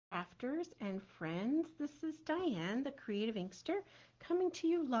crafters and friends. This is Diane, the Creative Inkster, coming to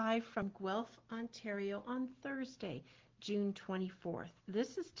you live from Guelph, Ontario on Thursday, June 24th.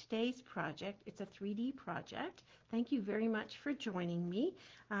 This is today's project. It's a 3D project. Thank you very much for joining me.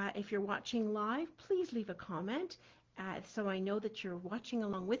 If you're watching live, please leave a comment so I know that you're watching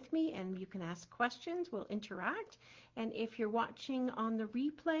along with me, and you can ask questions. We'll interact. And if you're watching on the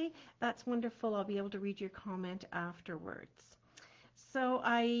replay, that's wonderful. I'll be able to read your comment afterwards. So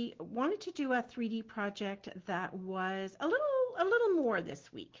I wanted to do a 3D project that was a little more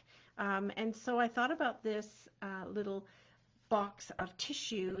this week. And so I thought about this little box of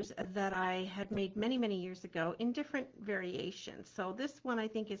tissues that I had made many years ago in different variations. So this one I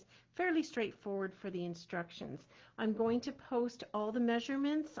think is fairly straightforward for the instructions. I'm going to post all the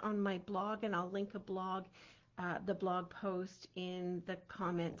measurements on my blog, and I'll link the blog post in the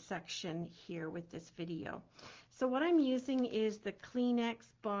comment section here with this video. So what I'm using is the Kleenex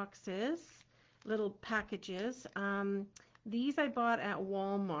boxes, little packages. These I bought at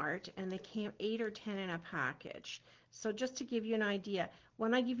Walmart, and they came 8 or 10 in a package. So just to give you an idea,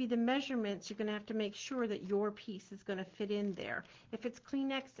 when I give you the measurements, you're going to have to make sure that your piece is going to fit in there. If it's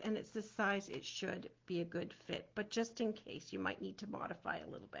Kleenex and it's this size, it should be a good fit. But just in case, you might need to modify a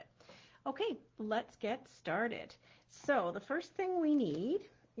little bit. Okay, let's get started. So the first thing we need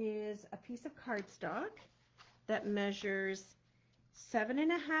is a piece of cardstock that measures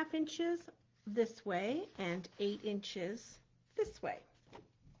 7.5 inches this way and 8 inches this way.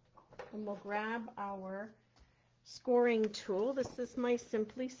 And we'll grab our scoring tool. This is my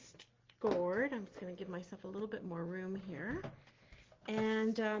Simply Scored. I'm just going to give myself a little bit more room here.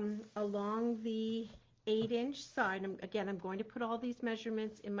 And along the 8-inch side, I'm going to put all these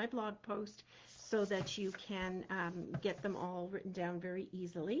measurements in my blog post so that you can get them all written down very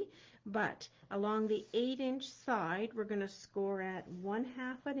easily. But along the 8-inch side, we're going to score at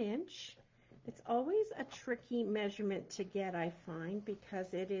 1/2 an inch. It's always a tricky measurement to get, I find,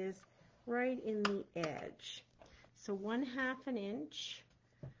 because it is right in the edge. So 1/2 an inch,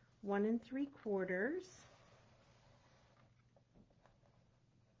 1 3/4,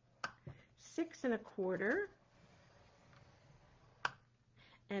 6 1/4,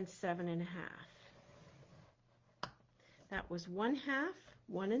 and 7.5. That was 1/2,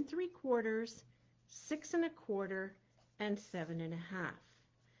 1 3/4, 6 1/4, and 7.5.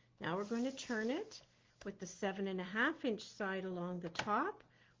 Now we're going to turn it with the 7.5 inch side along the top.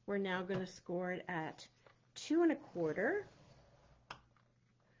 We're now going to score it at 2 1/4,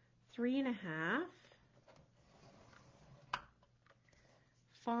 3 1/2,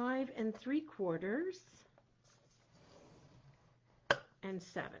 5 3/4, and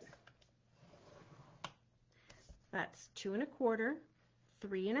 7. That's 2 1/4,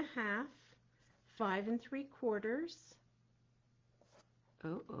 3 1/2, 5 3/4.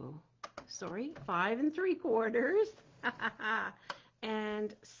 Sorry, 5 3/4,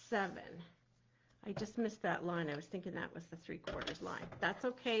 and 7. I just missed that line. I was thinking that was the 3/4 line. That's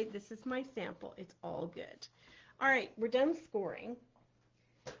okay. This is my sample. It's all good. All right, we're done scoring.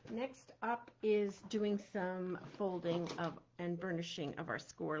 Next up is doing some folding and burnishing of our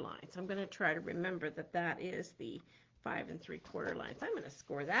score lines. I'm going to try to remember that that is the 5 3/4 lines. I'm going to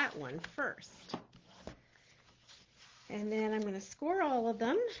score that one first. And then I'm going to score all of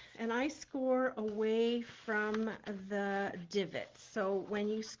them, and I score away from the divot. So when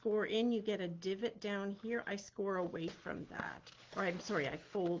you score in, you get a divot down here. I score away from that. Or I'm sorry, I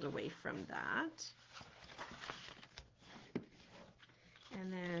fold away from that.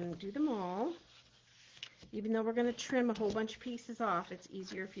 And then do them all. Even though we're going to trim a whole bunch of pieces off, it's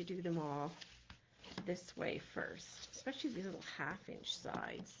easier if you do them all this way first, especially these little 1/2 inch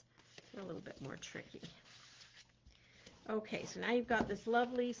sides. They're a little bit more tricky. Okay, so now you've got this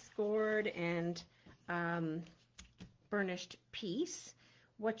lovely scored and burnished piece.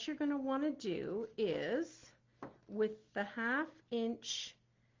 What you're going to want to do is, with the 1/2 inch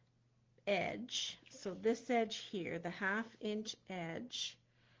edge, so this edge here, the 1/2 inch edge,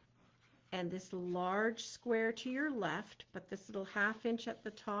 and this large square to your left, but this little 1/2 inch at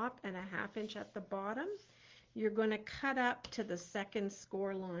the top and a 1/2 inch at the bottom, you're going to cut up to the second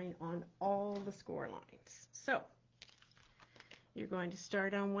score line on all the score lines. So you're going to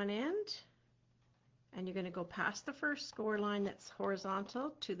start on one end, and you're going to go past the first score line that's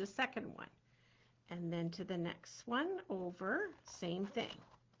horizontal to the second one, and then to the next one over, same thing,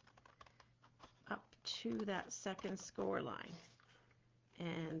 up to that second score line.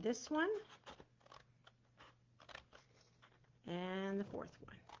 And this one, and the fourth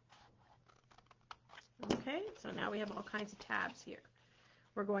one. Okay, so now we have all kinds of tabs here.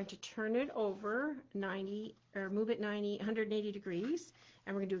 We're going to turn it over 90, or move it 180 degrees,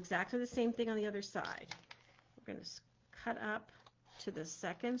 and we're going to do exactly the same thing on the other side. We're going to cut up to the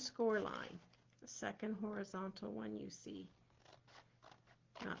second score line, the second horizontal one you see,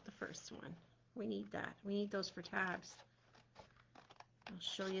 not the first one. We need that. We need those for tabs. I'll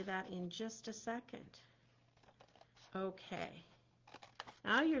show you that in just a second. Okay.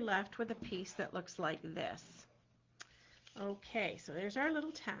 Now you're left with a piece that looks like this. Okay, so there's our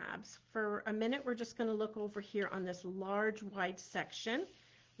little tabs. For a minute, we're just going to look over here on this large wide section,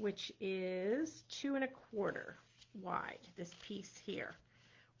 which is 2 1/4 wide, this piece here.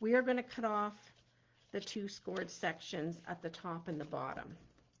 We are going to cut off the 2 scored sections at the top and the bottom.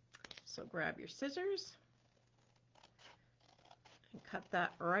 So grab your scissors and cut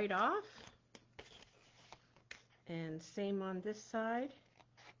that right off. And same on this side.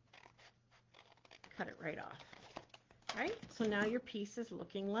 Cut it right off. Right? So now your piece is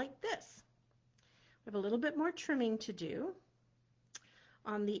looking like this. We have a little bit more trimming to do.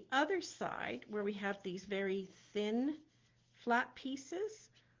 On the other side, where we have these very thin flat pieces,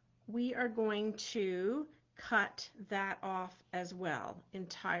 we are going to cut that off as well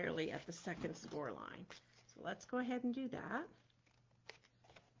entirely at the second score line. So let's go ahead and do that.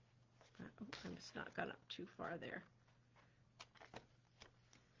 Oh, I'm just not got up too far there.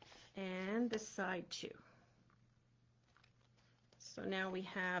 And this side too. So now we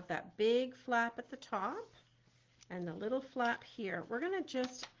have that big flap at the top and the little flap here. We're going to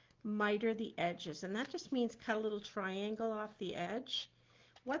just miter the edges, and that just means cut a little triangle off the edge.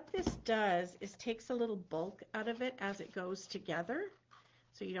 What this does is takes a little bulk out of it as it goes together,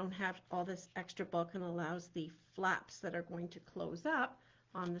 so you don't have all this extra bulk, and allows the flaps that are going to close up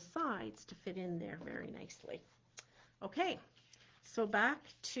on the sides to fit in there very nicely. Okay, so back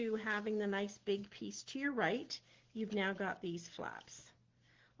to having the nice big piece to your right. You've now got these flaps.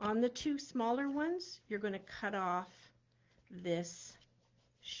 On the 2 smaller ones, you're going to cut off this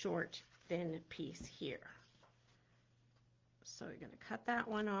short, thin piece here. So you're going to cut that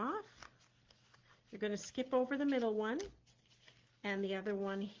one off. You're going to skip over the middle one, and the other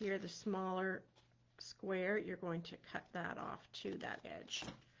one here, the smaller square, you're going to cut that off to that edge.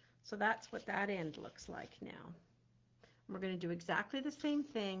 So that's what that end looks like now. We're going to do exactly the same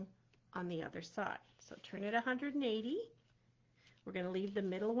thing on the other side. So turn it 180. We're going to leave the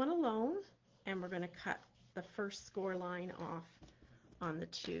middle one alone, and we're going to cut the first score line off on the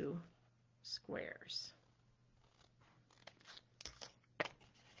 2 squares.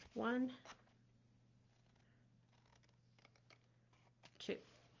 1, 2. I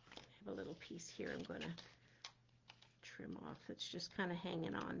have a little piece here I'm going to trim off. It's just kind of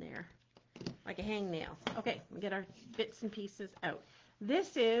hanging on there like a hangnail. Okay, we get our bits and pieces out.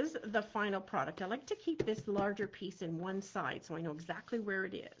 This is the final product. I like to keep this larger piece in one side so I know exactly where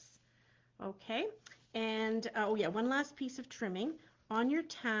it is. Okay, and oh yeah, one last piece of trimming. On your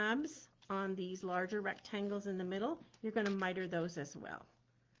tabs, on these larger rectangles in the middle, you're going to miter those as well.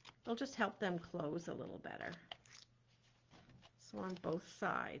 It'll just help them close a little better. So on both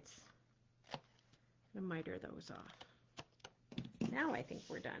sides, I'm going to miter those off. Now I think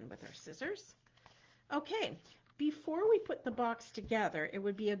we're done with our scissors. Okay, before we put the box together, it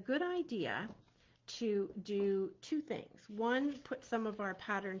would be a good idea to do 2 things. 1, put some of our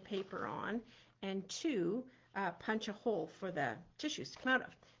pattern paper on, and 2, punch a hole for the tissues to come out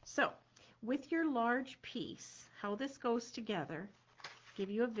of. So with your large piece, how this goes together, give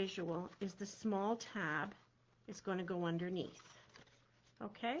you a visual, is the small tab is going to go underneath.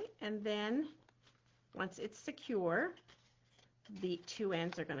 Okay, and then once it's secure, the 2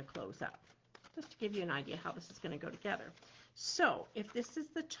 ends are going to close up. Just to give you an idea how this is going to go together. So if this is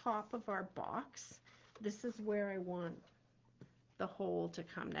the top of our box, this is where I want the hole to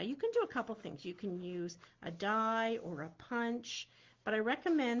come. Now you can do a couple things. You can use a die or a punch, but I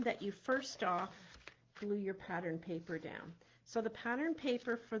recommend that you first off glue your pattern paper down. So the pattern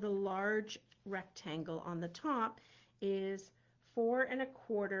paper for the large rectangle on the top is 4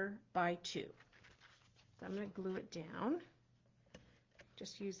 1/4 by 2. So I'm going to glue it down.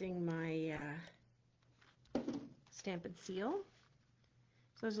 Just using my Stampin' Seal.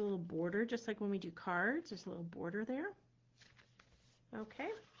 So there's a little border, just like when we do cards, there's a little border there. Okay,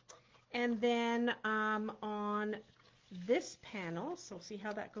 and then on this panel, so see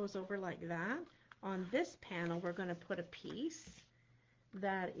how that goes over like that? On this panel, we're going to put a piece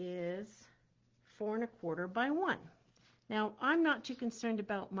that is 4 1/4 by 1. Now, I'm not too concerned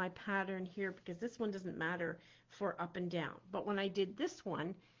about my pattern here because this one doesn't matter for up and down. But when I did this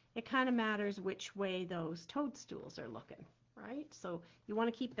one, it kind of matters which way those toadstools are looking, right? So you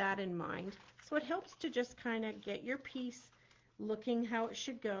want to keep that in mind. So it helps to just kind of get your piece looking how it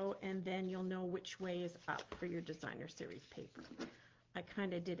should go, and then you'll know which way is up for your designer series paper. I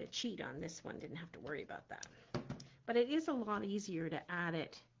kind of did a cheat on this one, didn't have to worry about that. But it is a lot easier to add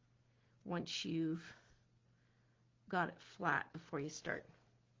it once you've got it flat before you start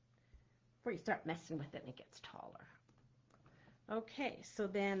messing with it and it gets taller. Okay, so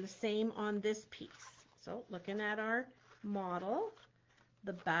then the same on this piece. So looking at our model,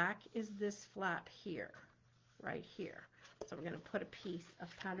 the back is this flap here, right here. So we're going to put a piece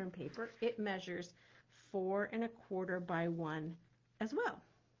of pattern paper. It measures 4 1/4 by 1 as well.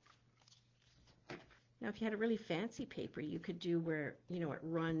 Now if you had a really fancy paper, you could do where, you know, it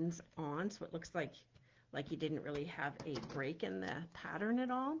runs on so it looks like you didn't really have a break in the pattern at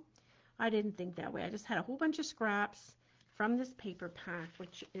all. I didn't think that way. I just had a whole bunch of scraps from this paper pack,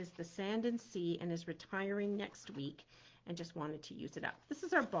 which is the Sand and Sea and is retiring next week, and just wanted to use it up. This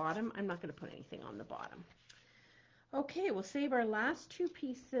is our bottom. I'm not going to put anything on the bottom. Okay, we'll save our last 2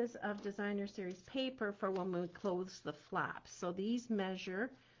 pieces of designer series paper for when we close the flaps. So these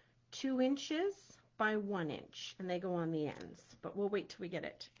measure 2 inches by 1 inch, and they go on the ends, but we'll wait till we get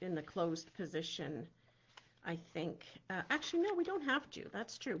it in the closed position, I think. Actually, no, we don't have to.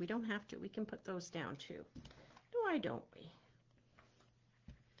 That's true. We don't have to. We can put those down too. Why don't we?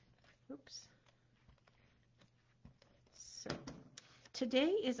 Oops. So today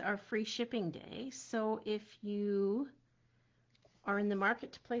is our free shipping day. So if you are in the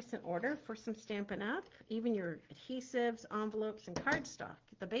market to place an order for some Stampin' Up, even your adhesives, envelopes, and cardstock,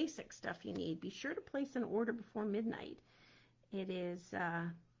 the basic stuff you need, be sure to place an order before midnight. It is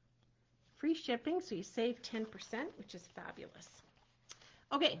free shipping, so you save 10%, which is fabulous.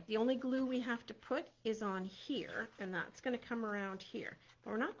 Okay, the only glue we have to put is on here, and that's going to come around here.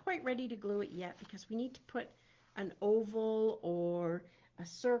 But we're not quite ready to glue it yet because we need to put an oval or a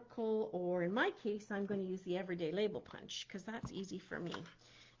circle, or in my case, I'm going to use the Everyday Label Punch because that's easy for me.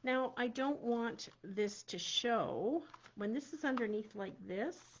 Now, I don't want this to show. When this is underneath like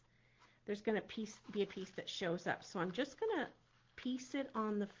this, there's going to be a piece that shows up. So I'm just going to piece it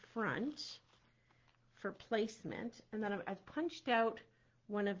on the front for placement, and then I've punched out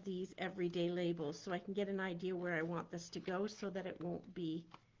one of these everyday labels so I can get an idea where I want this to go so that it won't be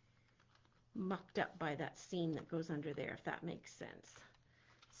mucked up by that seam that goes under there, if that makes sense.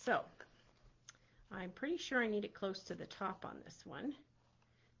 So I'm pretty sure I need it close to the top on this one.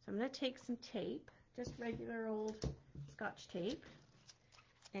 So I'm going to take some tape, just regular old Scotch tape,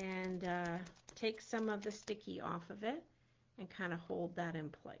 and take some of the sticky off of it and kind of hold that in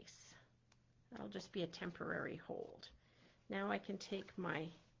place. That'll just be a temporary hold. Now I can take my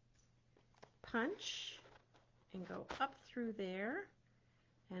punch and go up through there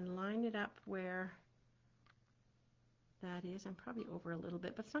and line it up where that is. I'm probably over a little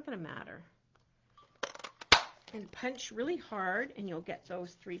bit, but it's not going to matter. And punch really hard, and you'll get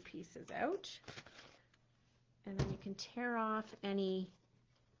those 3 pieces out. And then you can tear off any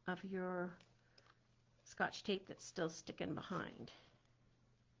of your Scotch tape that's still sticking behind.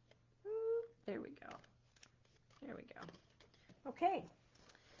 There we go. There we go. Okay,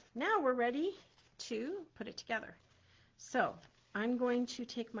 now we're ready to put it together. So I'm going to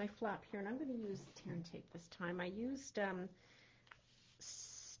take my flap here, and I'm going to use Tear Tape this time. I used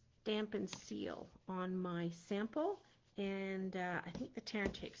Stampin' Seal on my sample, and I think the Tear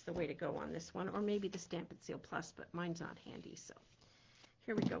Tape's the way to go on this one, or maybe the Stampin' Seal Plus, but mine's not handy. So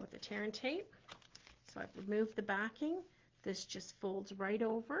here we go with the Tear Tape. So I've removed the backing. This just folds right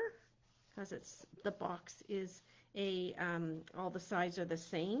over because the box is all the sides are the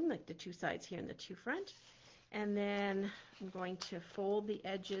same, like the 2 sides here and the 2 front. And then I'm going to fold the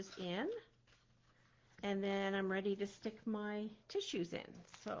edges in, and then I'm ready to stick my tissues in.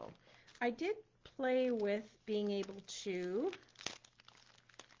 So I did play with being able to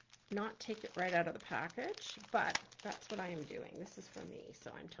not take it right out of the package, but that's what I am doing. This is for me,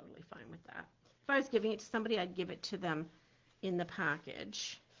 so I'm totally fine with that. If I was giving it to somebody, I'd give it to them in the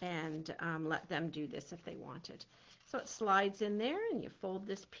package and let them do this if they wanted. So it slides in there, and you fold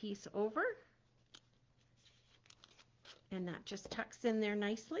this piece over, and that just tucks in there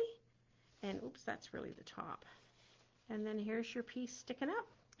nicely. And oops, that's really the top. And then here's your piece sticking up.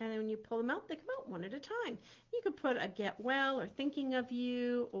 And then when you pull them out, they come out one at a time. You could put a get well, or thinking of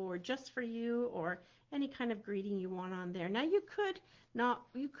you, or just for you, or any kind of greeting you want on there. Now you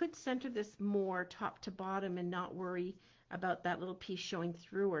could center this more top to bottom and not worry about that little piece showing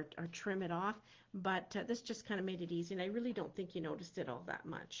through, or trim it off, but this just kind of made it easy, and I really don't think you noticed it all that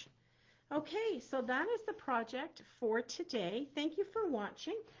much. Okay, so that is the project for today. Thank you for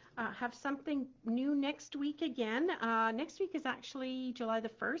watching. Have something new next week again. Next week is actually July the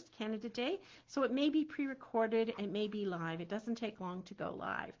 1st, Canada Day, so it may be pre-recorded, it may be live. It doesn't take long to go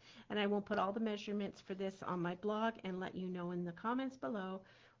live. And I will put all the measurements for this on my blog and let you know in the comments below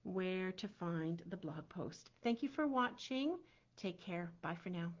where to find the blog post. Thank you for watching. Take care. Bye for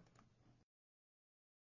now.